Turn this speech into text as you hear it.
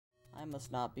I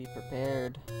must not be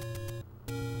prepared.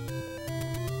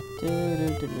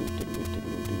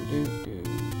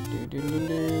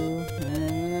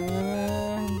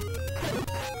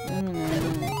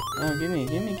 Oh,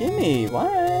 gimme! What?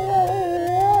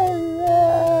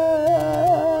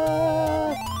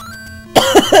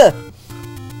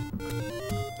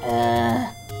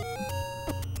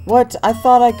 What? I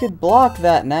thought I could block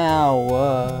that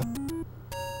now.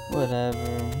 Whatever.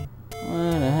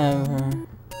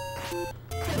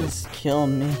 Just kill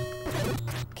me.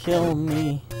 Kill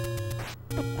me.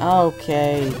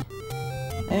 Okay.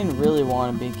 I didn't really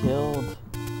want to be killed.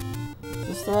 Is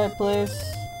this the right place?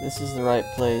 This is the right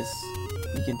place.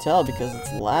 You can tell because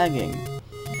it's lagging.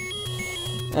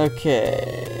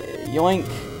 Okay. Yoink.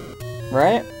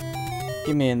 Right?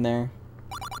 Get me in there.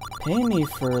 Pay me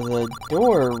for the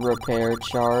door repair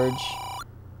charge.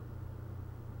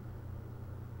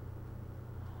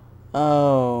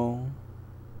 Oh.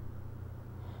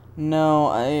 No,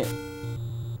 I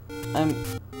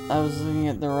was looking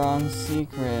at the wrong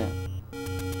secret.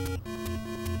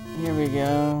 Here we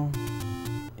go.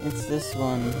 It's this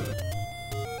one.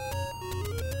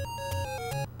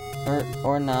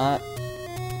 Or not.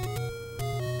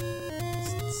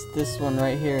 It's this one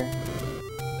right here.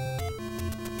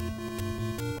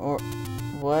 Or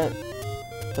what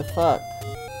the fuck?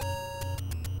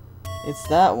 It's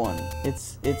that one.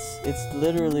 It's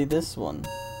literally this one.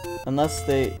 Unless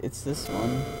it's this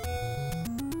one.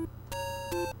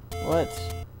 What?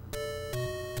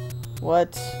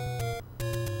 What?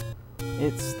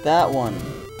 It's that one.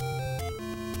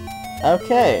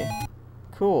 Okay.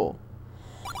 Cool.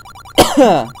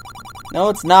 No,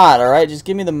 it's not, alright? Just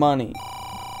give me the money.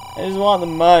 I just want the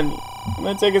money. I'm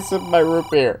gonna take a sip of my root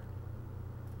beer.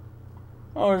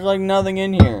 Oh, there's like nothing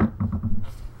in here.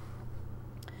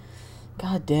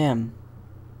 God damn.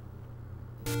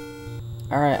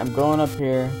 Alright, I'm going up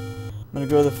here. I'm gonna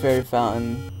go to the fairy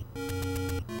fountain.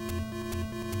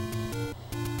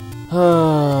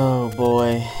 Oh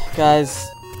boy. Guys,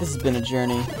 this has been a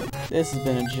journey. This has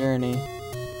been a journey.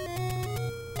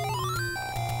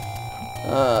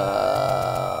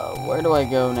 Where do I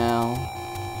go now?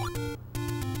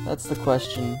 That's the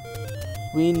question.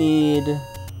 We need...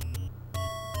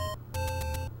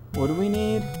 What do we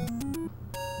need?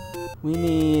 We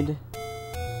need...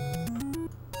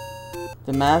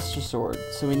 the Master Sword.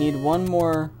 So we need one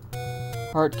more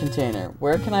heart container.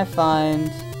 Where can I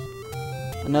find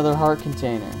another heart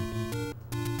container?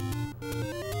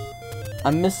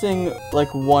 I'm missing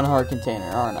like one heart container,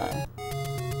 aren't I?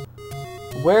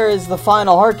 Where is the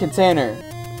final heart container?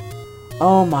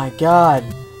 Oh my god.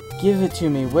 Give it to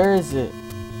me. Where is it?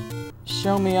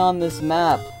 Show me on this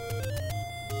map.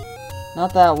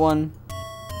 Not that one.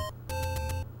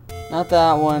 Not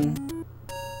that one.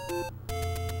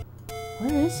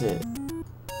 Where is it?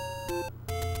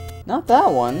 Not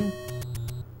that one.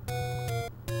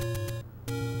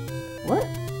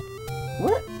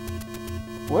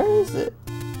 Where is it?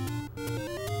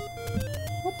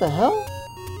 What the hell?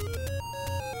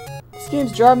 This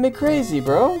game's driving me crazy,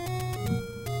 bro.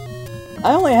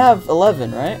 I only have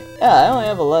 11, right? Yeah, I only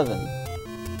have 11.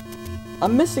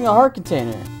 I'm missing a heart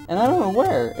container, and I don't know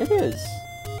where it is.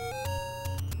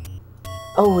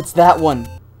 Oh, it's that one.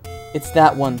 It's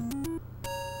that one.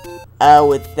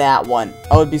 Oh, it's that one.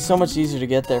 Oh, it'd be so much easier to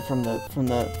get there from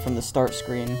the start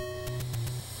screen.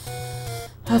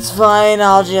 That's fine.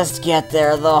 I'll just get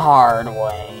there the hard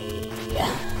way.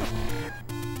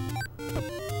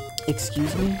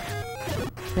 Excuse me,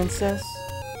 princess?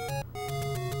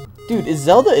 Dude, is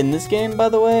Zelda in this game, by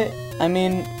the way? I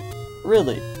mean,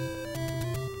 really?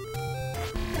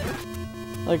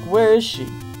 Like, where is she?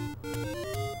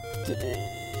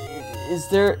 Is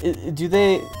there... do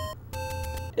they...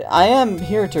 I am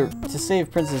here to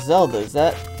save Princess Zelda. Is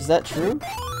that true?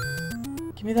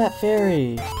 Give me that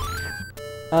fairy.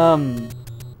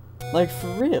 Like for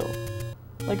real.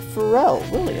 Like Pharrell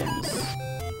Williams.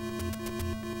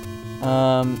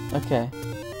 Okay.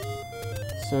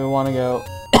 So we want to go...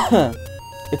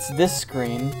 It's this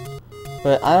screen.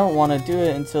 But I don't want to do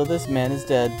it until this man is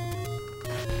dead.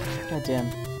 God damn.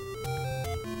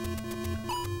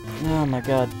 Oh my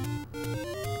god.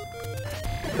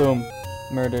 Boom.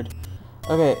 Murdered.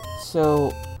 Okay,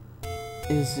 so...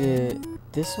 Is it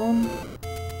this one?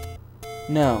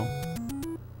 No.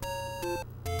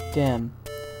 Damn.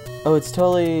 Oh, it's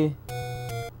totally...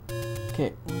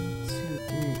 Okay, 1, 2,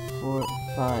 3, 4,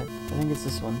 5. I think it's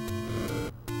this one.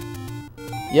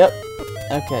 Yep.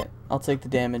 Okay, I'll take the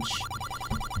damage.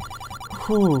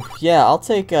 Whew. Yeah, I'll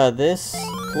take this.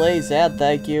 Please add,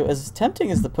 thank you. As tempting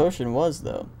as the potion was,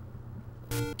 though.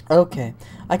 Okay,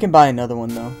 I can buy another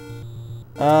one, though.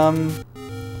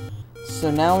 So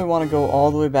now we want to go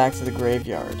all the way back to the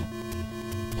graveyard.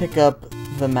 Pick up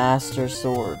the Master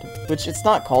Sword. Which, it's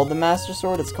not called the Master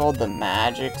Sword, it's called the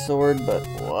Magic Sword, but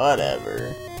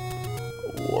whatever.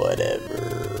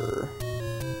 Whatever.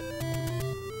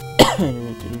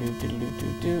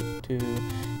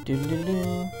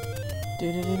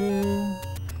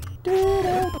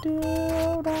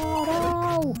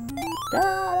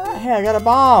 Hey, I got a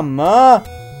bomb!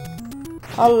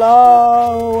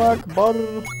 Allahu Akbar!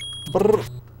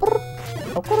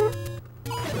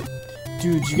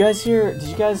 Dude, did you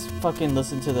guys fucking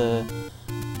listen to the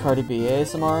Cardi B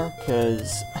ASMR?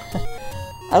 Cause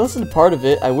I listened to part of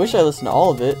it. I wish I listened to all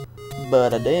of it,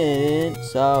 but I didn't.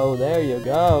 So there you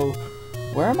go.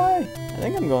 Where am I? I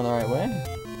think I'm going the right way.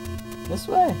 This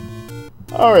way.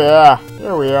 Oh yeah,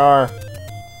 here we are.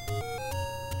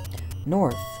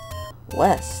 North,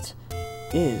 west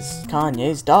is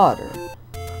Kanye's daughter.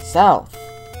 South,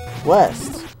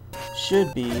 west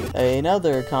should be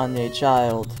another Kanye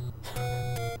child.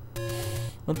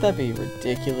 Wouldn't that be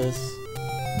ridiculous?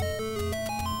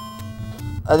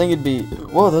 I think it'd be...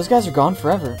 Whoa, those guys are gone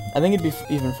forever. I think it'd be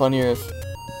even funnier if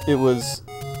it was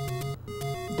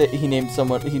that he named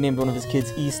one of his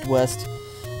kids East West.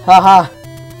 Haha!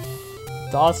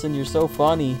 Dawson, you're so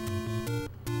funny.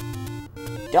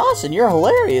 Dawson, you're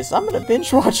hilarious. I'm gonna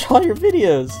binge watch all your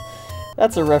videos.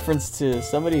 That's a reference to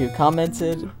somebody who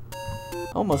commented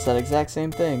almost that exact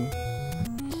same thing.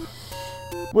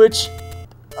 Which,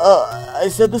 I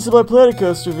said this in my Planet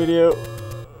Coaster video.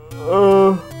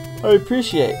 I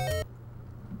appreciate.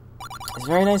 It's a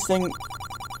very nice thing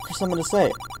for someone to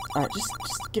say. Alright, just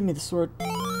give me the sword.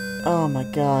 Oh my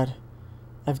god.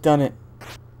 I've done it.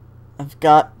 I've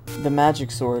got the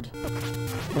magic sword.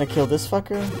 Can I kill this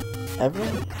fucker? Ever?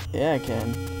 Yeah, I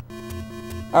can.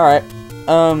 Alright.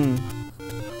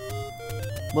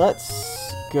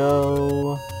 Let's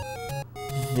go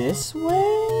this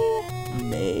way?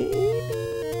 Maybe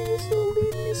this will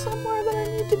lead me somewhere that I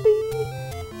need to be.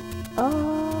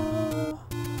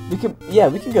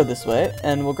 We can go this way,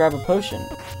 and we'll grab a potion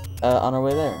on our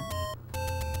way there.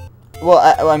 Well,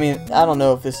 I mean, I don't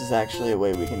know if this is actually a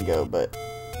way we can go, but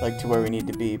like to where we need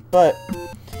to be. But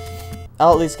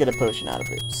I'll at least get a potion out of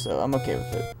it, so I'm okay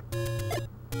with it.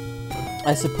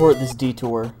 I support this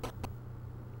detour.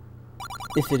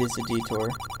 If it is a detour.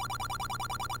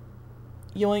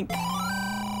 Yoink.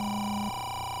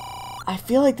 I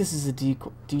feel like this is a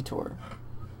detour.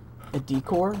 A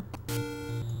decor?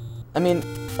 I mean,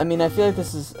 I feel like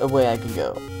this is a way I can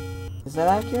go. Is that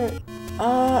accurate?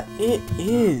 It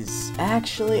is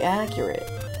actually accurate.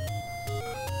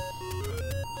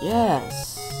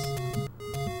 Yes.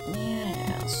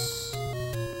 Yes.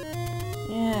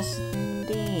 Yes,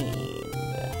 indeed.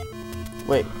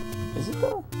 Wait, is it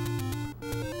though?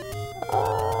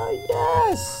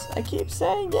 Yes! I keep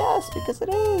saying yes because it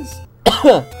is.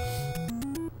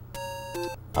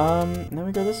 Then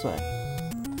we go this way.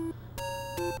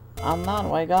 And then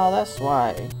we go this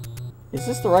way. Is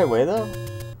this the right way though?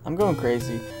 I'm going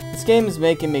crazy. This game is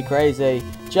making me crazy.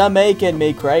 Jamaican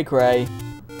me cray-cray.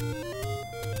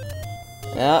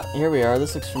 Yeah, here we are.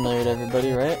 This looks familiar to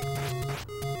everybody, right?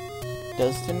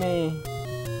 Does to me.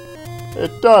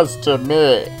 It does to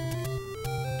me.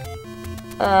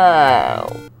 Ow.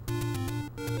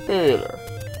 Peter.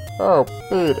 Oh,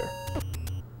 Peter.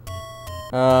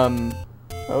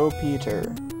 Oh,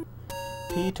 Peter.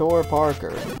 Peter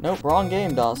Parker. Nope, wrong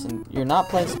game, Dawson. You're not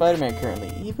playing Spider-Man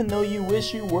currently, even though you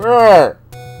wish you were.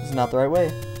 This is not the right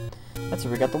way. That's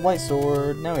where we got the white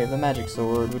sword. Now we have the magic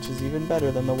sword, which is even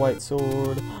better than the white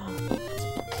sword.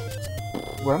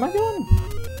 Where am I going?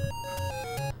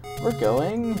 We're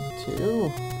going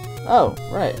to... Oh,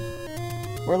 right.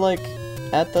 We're like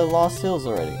at the Lost Hills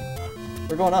already.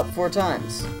 We're going up 4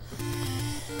 times.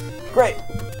 Great.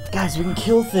 Guys, we can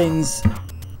kill things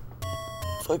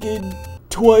fucking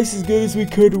twice as good as we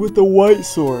could with the white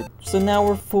sword. So now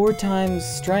we're 4 times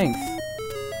strength.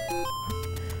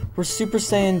 We're Super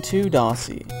Saiyan 2,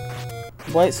 Dossie.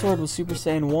 White sword was Super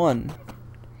Saiyan 1.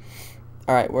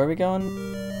 Alright, where are we going?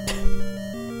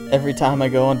 Every time I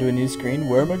go onto a new screen,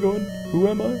 where am I going? Who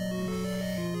am I?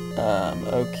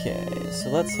 Okay, so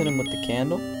let's hit him with the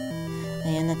candle.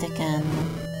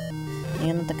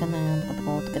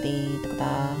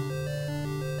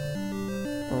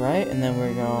 Right, and then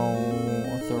we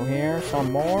go through here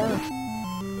some more.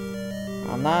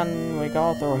 And then we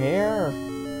go through here.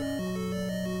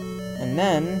 And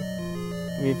then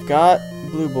we've got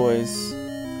blue boys.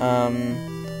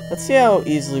 Let's see how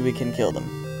easily we can kill them.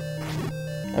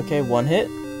 Okay, 1 hit.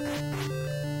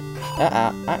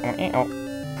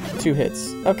 2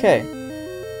 hits. Okay.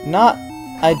 Not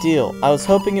ideal. I was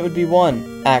hoping it would be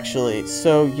 1, actually.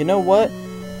 So, you know what?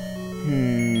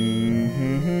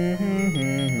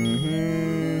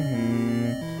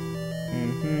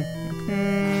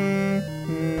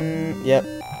 Yep.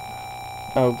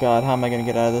 Oh god, how am I gonna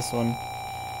get out of this one?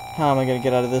 How am I gonna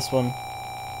get out of this one?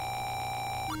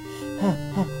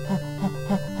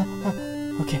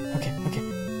 Okay.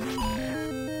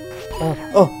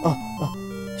 Oh.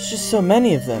 There's just so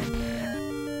many of them.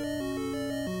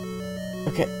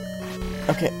 Okay.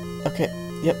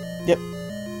 Yep.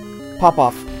 Pop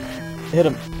off. Hit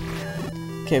him.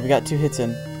 Okay, we got 2 hits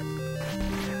in.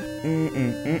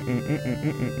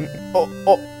 Oh.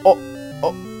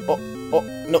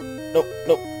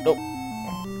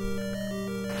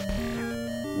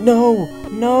 No.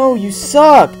 No, you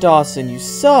suck, Dawson. You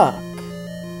suck.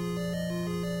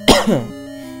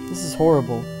 This is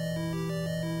horrible.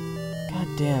 God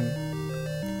damn.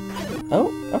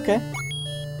 Oh, okay.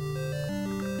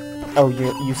 Oh,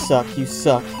 you suck. You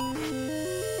suck.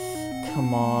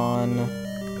 Come on.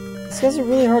 These guys are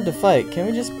really hard to fight. Can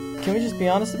we just be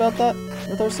honest about that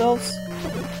with ourselves?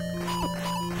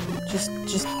 Just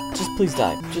please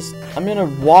die. I'm gonna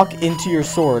walk into your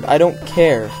sword. I don't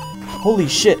care. Holy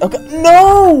shit. Okay.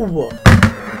 No!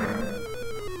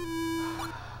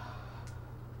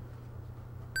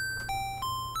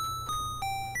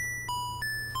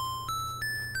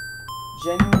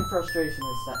 Genuine frustration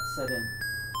has set in.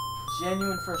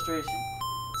 Genuine frustration.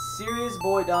 Serious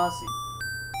boy Dossie.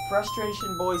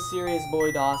 Frustration boy, serious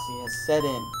boy Dossie has set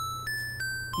in.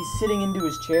 He's sitting into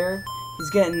his chair. He's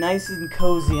getting nice and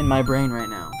cozy in my brain right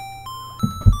now.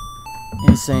 And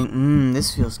he's saying,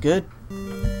 this feels good.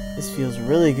 This feels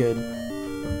really good.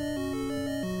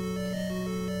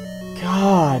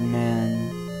 God,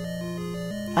 man.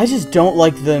 I just don't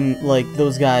like them, like,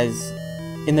 those guys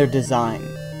in their design.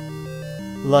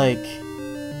 Like,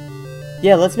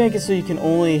 yeah, let's make it so you can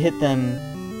only hit them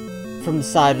from the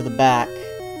side or the back.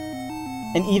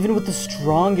 And even with the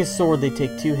strongest sword, they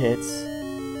take 2 hits.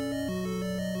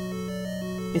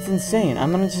 It's insane.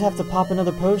 I'm gonna just have to pop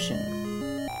another potion.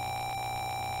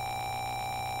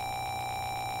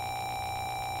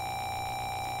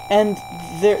 And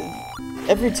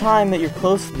every time that you're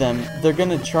close to them, they're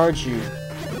gonna charge you.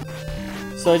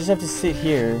 So I just have to sit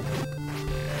here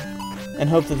and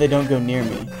hope that they don't go near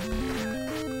me.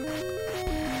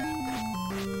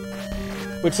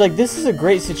 Which, like, this is a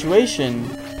great situation,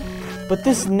 but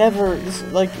this is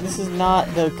not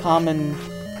the common,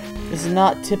 this is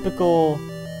not typical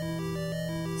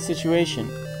situation.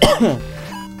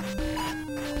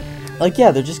 Like,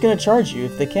 yeah, they're just gonna charge you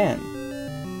if they can.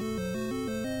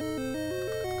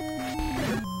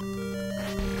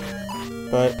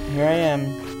 But here I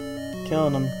am,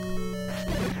 killing them.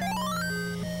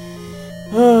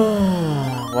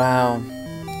 Wow.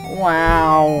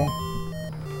 Wow.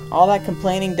 All that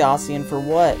complaining, Dossian, for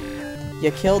what?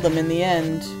 You killed him in the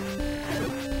end.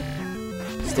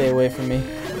 Stay away from me.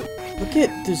 Look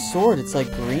at the sword, it's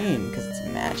like green, because it's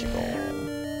magical.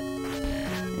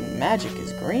 And magic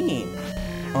is green.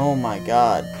 Oh my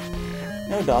god.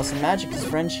 No, Dawson, magic is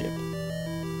friendship.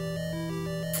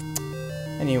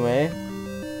 Anyway.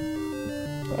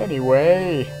 What do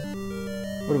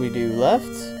we do? Left?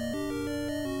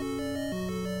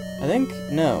 I think?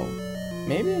 No.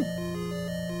 Maybe?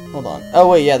 Hold on. Oh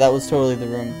wait, yeah, that was totally the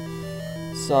room.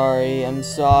 Sorry, I'm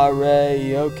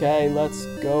sorry. Okay, let's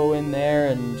go in there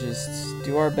and just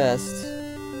do our best.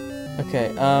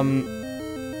 Okay,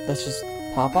 let's just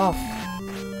pop off.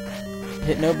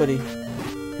 Hit nobody.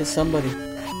 Hit somebody.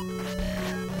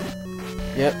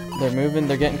 Yep, they're moving,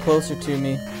 they're getting closer to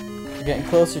me. They're getting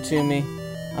closer to me.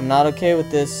 I'm not okay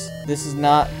with this. This is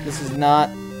not ideal.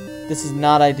 This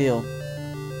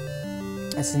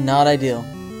is not ideal.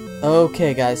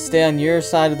 Okay, guys, stay on your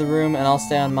side of the room, and I'll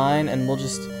stay on mine, and we'll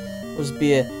just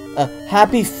be a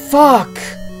happy fuck.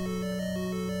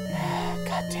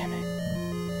 God damn it!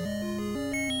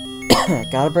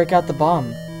 Gotta break out the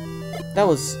bomb. That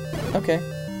was okay.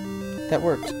 That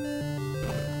worked.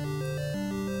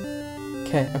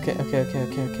 Okay,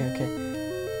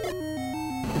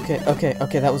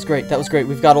 that was great. That was great.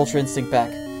 We've got Ultra Instinct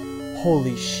back.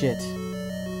 Holy shit.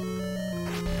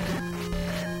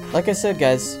 Like I said,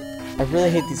 guys, I really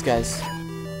hate these guys.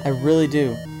 I really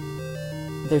do.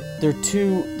 They're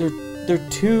too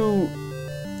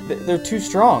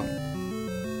strong.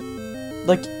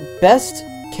 Like, best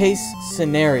case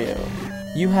scenario,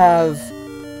 you have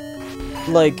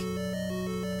like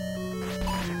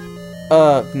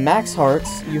max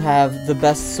hearts, you have the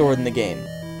best sword in the game.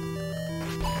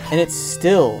 And it's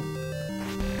still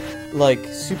like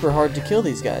super hard to kill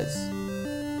these guys.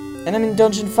 And I'm in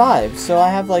Dungeon 5, so I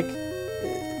have like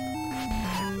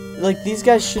like, these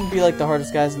guys shouldn't be, like, the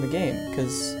hardest guys in the game,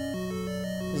 because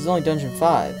this is only Dungeon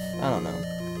 5. I don't know.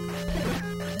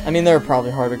 I mean, there are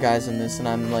probably harder guys in this, and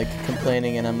I'm, like,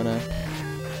 complaining, and I'm gonna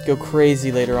go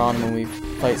crazy later on when we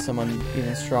fight someone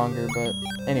even stronger, but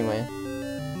anyway.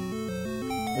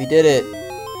 We did it!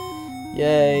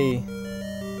 Yay!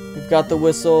 We've got the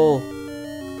whistle!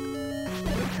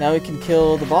 Now we can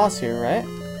kill the boss here, right?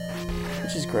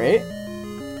 Which is great.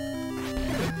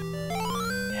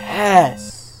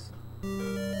 Yes!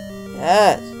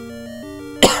 Yes!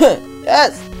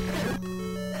 Yes!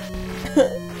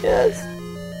 Yes!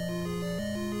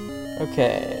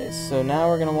 Okay, so now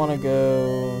we're gonna want to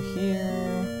go here.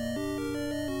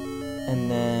 And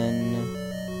then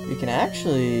we can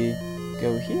actually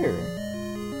go here.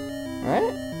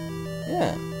 Right?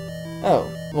 Yeah. Oh,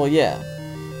 well, yeah.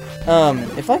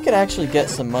 If I could actually get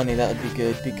some money, that would be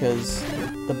good, because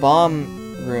the bomb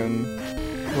room,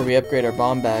 where we upgrade our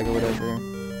bomb bag or whatever,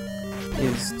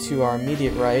 is to our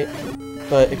immediate right,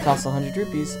 but it costs 100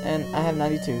 rupees, and I have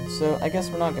 92, so I guess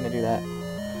we're not going to do that.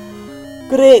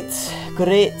 Great!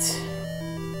 Great!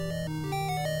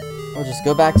 We'll just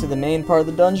go back to the main part of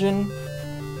the dungeon.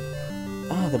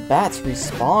 Oh, the bats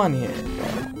respawn here, bro.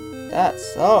 That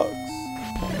sucks.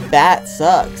 That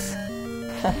sucks.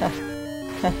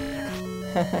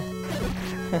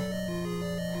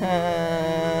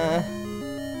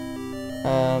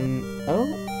 Oh,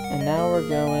 and now we're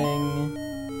going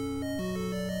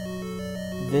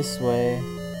this way.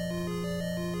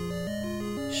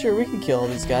 Sure, we can kill all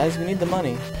these guys. We need the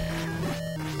money.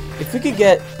 If we could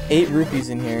get 8 rupees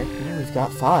in here, ooh, we've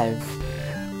got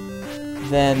 5,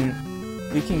 then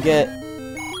we can get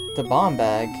the bomb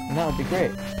bag, and that would be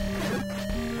great.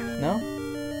 No?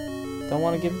 Don't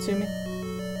want to give it to me?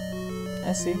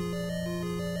 I see.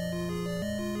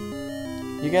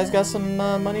 You guys got some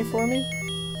money for me?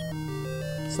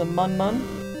 Some mun-mun?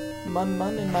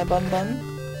 Mun-mun in my bun-bun?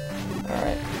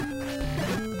 Alright.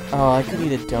 Oh, I could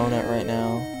eat a donut right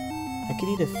now. I could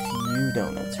eat a few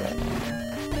donuts right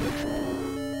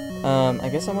now. I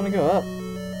guess I want to go up.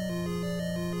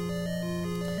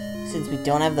 Since we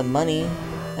don't have the money.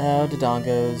 Oh, the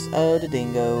dongos. Oh, the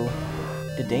dingo.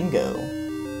 The dingo.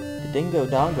 The dingo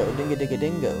dongo.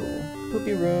 Dinga-dinga-dingo.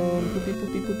 Poopy room. Poopy,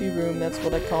 poopy, poopy room. That's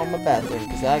what I call my bathroom.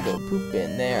 Because I go poop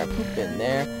in there. I poop in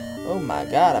there. Oh my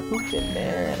god, I poop in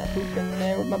there. And I poop in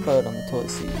there with my butt on the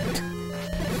toilet seat.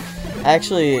 I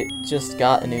actually just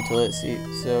got a new toilet seat,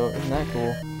 so isn't that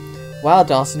cool? Wow,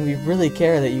 Dawson, we really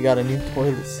care that you got a new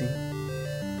toilet seat.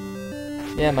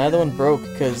 Yeah, my other one broke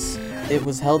because it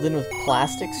was held in with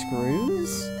plastic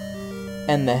screws,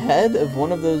 and the head of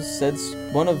one of the said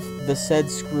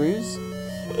screws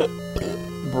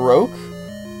broke.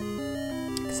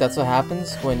 Because that's what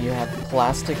happens when you have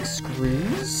plastic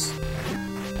screws.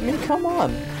 I mean, come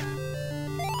on.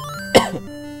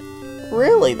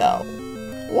 Really though?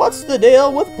 What's the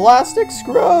deal with plastic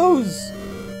screws?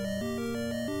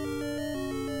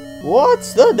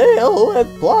 What's the deal with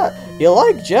You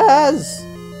like jazz?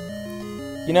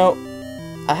 You know,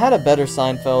 I had a better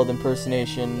Seinfeld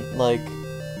impersonation, like,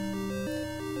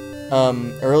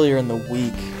 earlier in the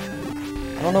week.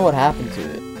 I don't know what happened to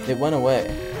it. It went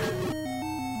away.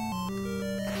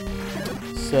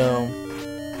 So,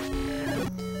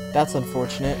 that's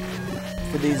unfortunate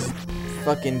for these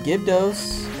fucking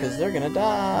Gibdos. Because they're gonna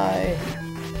die.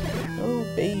 Oh,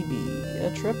 baby. A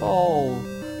triple.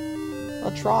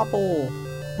 A trouble.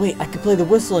 Wait, I could play the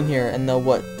whistle in here and they'll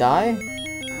what? Die?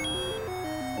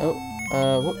 Oh,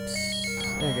 whoops.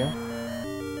 There you go.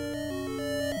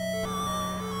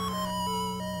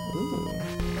 Ooh.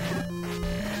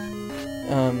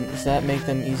 Does that make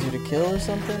them easier to kill or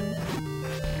something?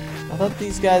 I thought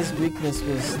these guys' weakness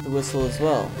was the whistle as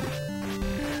well.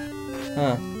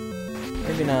 Huh.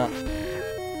 Maybe not.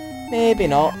 Maybe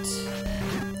not.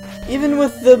 Even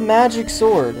with the magic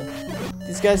sword,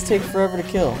 these guys take forever to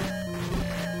kill.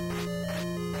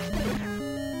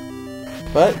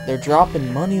 But they're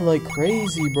dropping money like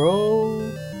crazy,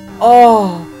 bro.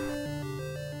 Oh!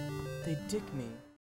 They dick me.